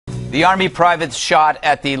The Army privates shot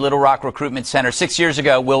at the Little Rock Recruitment Center 6 years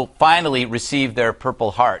ago will finally receive their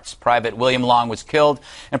Purple Hearts. Private William Long was killed,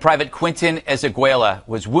 and Private Quinton Ezeguela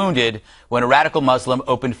was wounded when a radical Muslim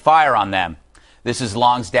opened fire on them. This is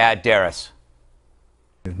Long's dad, Darius.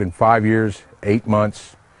 It's been 5 years, 8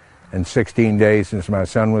 months, and 16 days since my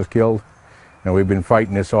son was killed, and we've been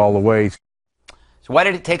fighting this all the way. So why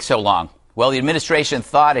did it take so long? Well, the administration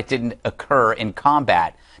thought it didn't occur in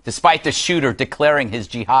combat, despite the shooter declaring his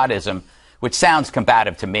jihadism, which sounds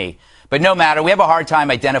combative to me. But no matter, we have a hard time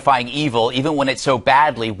identifying evil, even when it so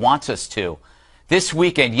badly wants us to. This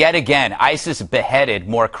weekend, yet again, ISIS beheaded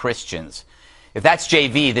more Christians. If that's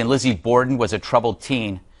JV, then Lizzie Borden was a troubled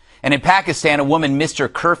teen. And in Pakistan, a woman missed her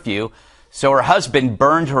curfew, so her husband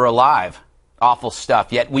burned her alive. Awful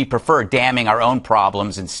stuff, yet we prefer damning our own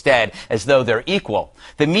problems instead, as though they're equal.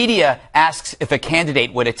 The media asks if a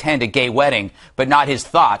candidate would attend a gay wedding, but not his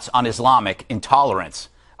thoughts on Islamic intolerance.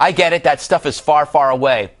 I get it, that stuff is far, far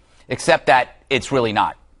away, except that it's really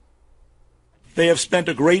not. They have spent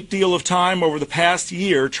a great deal of time over the past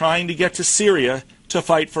year trying to get to Syria to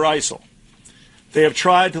fight for ISIL. They have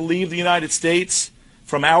tried to leave the United States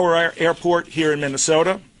from our airport here in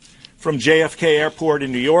Minnesota, from JFK Airport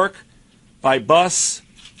in New York, by bus,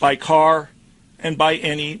 by car, and by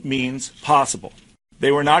any means possible. They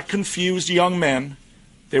were not confused young men.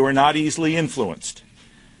 They were not easily influenced.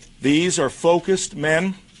 These are focused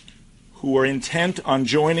men who are intent on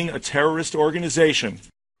joining a terrorist organization.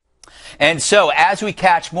 And so, as we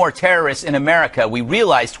catch more terrorists in America, we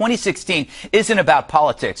realize 2016 isn't about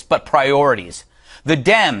politics, but priorities. The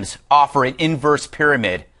Dems offer an inverse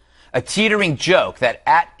pyramid, a teetering joke that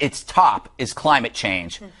at its top is climate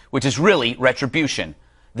change, which is really retribution.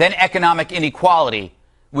 Then economic inequality,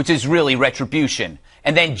 which is really retribution.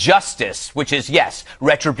 And then justice, which is, yes,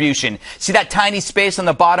 retribution. See that tiny space on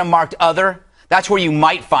the bottom marked other? That's where you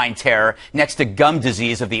might find terror, next to gum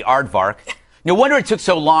disease of the aardvark. No wonder it took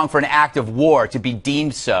so long for an act of war to be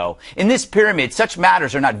deemed so. In this pyramid, such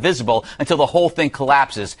matters are not visible until the whole thing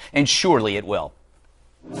collapses, and surely it will.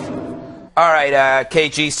 All right,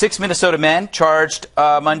 KG, 6 Minnesota men charged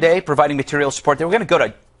Monday providing material support. They were going to go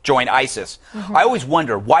to join ISIS. I always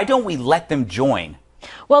wonder, why don't we let them join?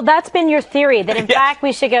 Well, that's been your theory, that in fact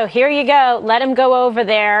we should go, here you go, let them go over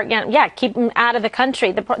there. Keep them out of the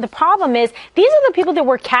country. The problem is, these are the people that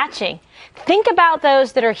we're catching. Think about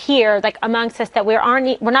those that are here, like amongst us, that we're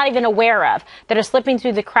not even aware of, that are slipping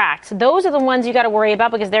through the cracks. Those are the ones you got to worry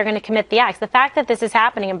about because they're going to commit the acts. The fact that this is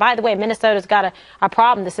happening, and by the way, Minnesota's got a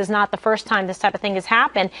problem. This is not the first time this type of thing has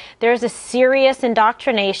happened. There's a serious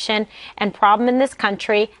indoctrination and problem in this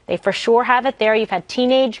country. They for sure have it there. You've had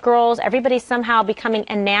teenage girls, everybody somehow becoming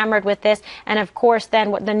enamored with this. And of course,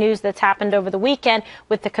 then what the news that's happened over the weekend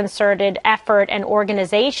with the concerted effort and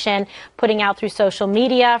organization putting out through social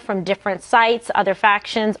media from different sites, other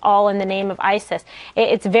factions, all in the name of ISIS.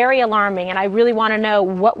 It's very alarming, and I really want to know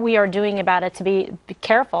what we are doing about it to be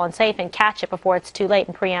careful and safe and catch it before it's too late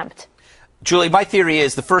and preempt. Julie, my theory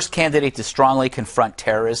is the first candidate to strongly confront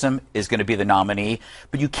terrorism is going to be the nominee,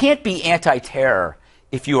 but you can't be anti-terror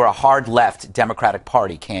if you are a hard left Democratic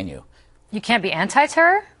Party, can you? You can't be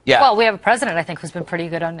anti-terror? Yeah. Well, we have a president, I think, who's been pretty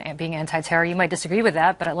good on being anti-terror. You might disagree with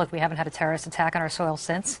that, but look, we haven't had a terrorist attack on our soil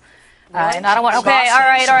since. And I don't want. Okay, all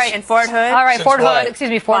right. In Fort Hood. All right, Fort Hood. Excuse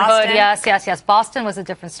me, Fort Boston? Hood. Yes. Boston was a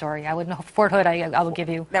different story. I would know. Fort Hood, I will give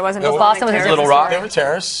you. That wasn't Boston was a different Little Rock. story. They were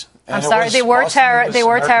terrorists. I'm sorry, they were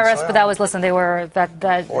terrorists, but that was, listen, they were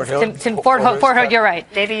Fort Hood. You're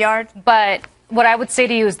right. Navy Yard. But what I would say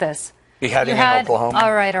to you is this: beheading in Oklahoma.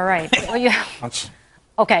 All right. Well,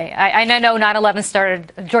 okay, I know 9/11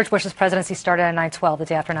 started. George Bush's presidency started on 9/12, the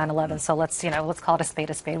day after 9/11. So let's call it a spade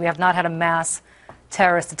a spade. We have not had a mass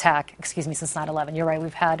terrorist attack, since 9/11. You're right,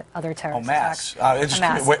 we've had other terrorist attacks.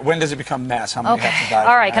 Mass. When does it become mass? How many have to die?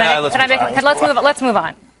 All right, let's move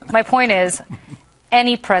on. My point is,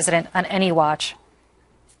 any president on any watch,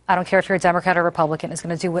 I don't care if you're a Democrat or Republican, is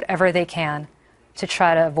going to do whatever they can to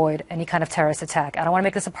try to avoid any kind of terrorist attack. I don't want to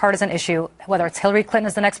make this a partisan issue, whether it's Hillary Clinton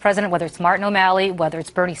as the next president, whether it's Martin O'Malley, whether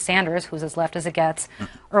it's Bernie Sanders, who's as left as it gets,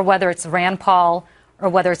 or whether it's Rand Paul, or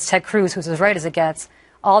whether it's Ted Cruz, who's as right as it gets.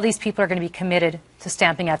 All these people are going to be committed to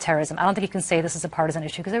stamping out terrorism. I don't think you can say this is a partisan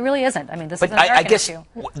issue because it really isn't. I mean, this is an American issue.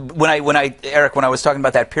 When I was talking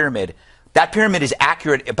about that pyramid is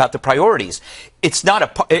accurate about the priorities. It's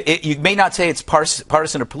not you may not say it's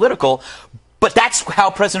partisan or political, but that's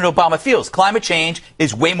how President Obama feels. Climate change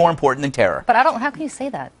is way more important than terror. But how can you say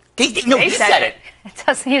that? He said it.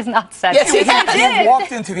 He has not said it. He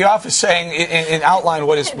walked into the office saying and outlined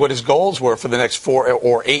what his goals were for the next 4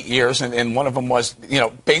 or 8 years, and one of them was,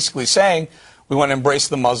 basically saying we want to embrace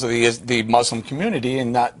the Muslim community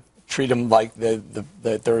and not treat them like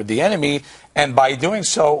they're the enemy. And by doing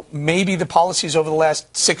so, maybe the policies over the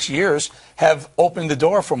last 6 years have opened the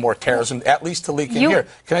door for more terrorism, at least to leak in here.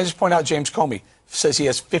 Can I just point out, James Comey says he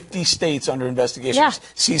has 50 states under investigation. Yeah.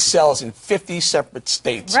 Sees cells in 50 separate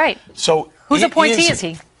states. Right. So whose appointee is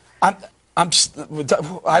he? I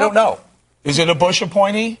don't know. Is it a Bush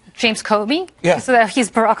appointee? James Comey? Yeah. So he's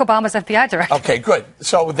Barack Obama's FBI director. Okay, good.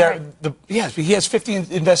 So yes, he has 50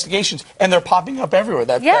 investigations, and they're popping up everywhere.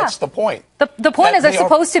 That's the point. The point is they're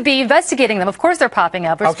supposed to be investigating them. Of course they're popping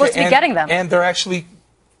up. We're supposed to be getting them. And they're actually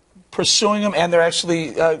pursuing them, and they're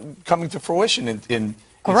actually coming to fruition in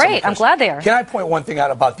Great. I'm glad they are. Can I point one thing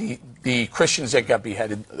out about the Christians that got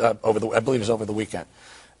beheaded I believe it was over the weekend?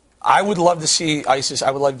 I would love to see ISIS.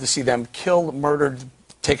 I would love to see them killed, murdered,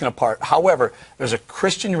 taken apart. However, there's a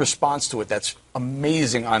Christian response to it that's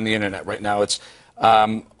amazing on the internet right now. It's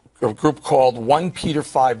a group called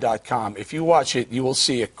 1peter5.com. If you watch it, you will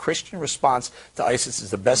see a Christian response to ISIS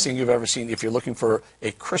is the best thing you've ever seen if you're looking for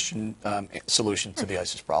a Christian solution to the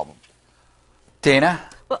ISIS problem. Dana?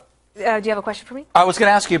 Well, do you have a question for me? I was going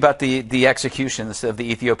to ask you about the executions of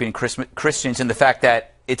the Ethiopian Christians and the fact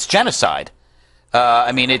that it's genocide.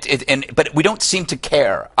 But we don't seem to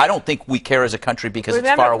care. I don't think we care as a country because it's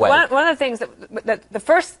far away. One of the things that the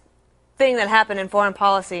first thing that happened in foreign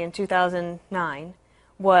policy in 2009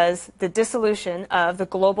 was the dissolution of the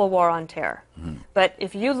global war on terror. But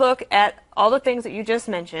if you look at all the things that you just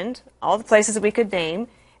mentioned, all the places that we could name,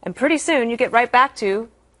 and pretty soon you get right back to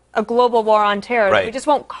a global war on terror. Right. We just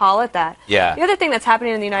won't call it that. Yeah. The other thing that's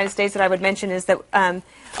happening in the United States that I would mention is that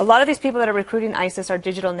a lot of these people that are recruiting ISIS are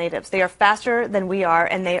digital natives. They are faster than we are,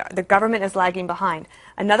 and the government is lagging behind.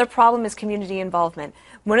 Another problem is community involvement.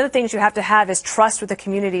 One of the things you have to have is trust with the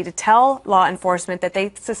community to tell law enforcement that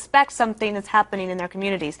they suspect something is happening in their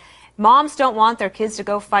communities. Moms don't want their kids to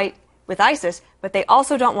go fight with ISIS, but they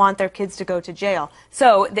also don't want their kids to go to jail.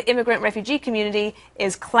 So the immigrant refugee community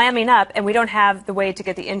is clamming up, and we don't have the way to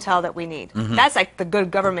get the intel that we need. That's like the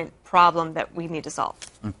good government problem that we need to solve,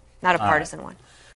 not a partisan one.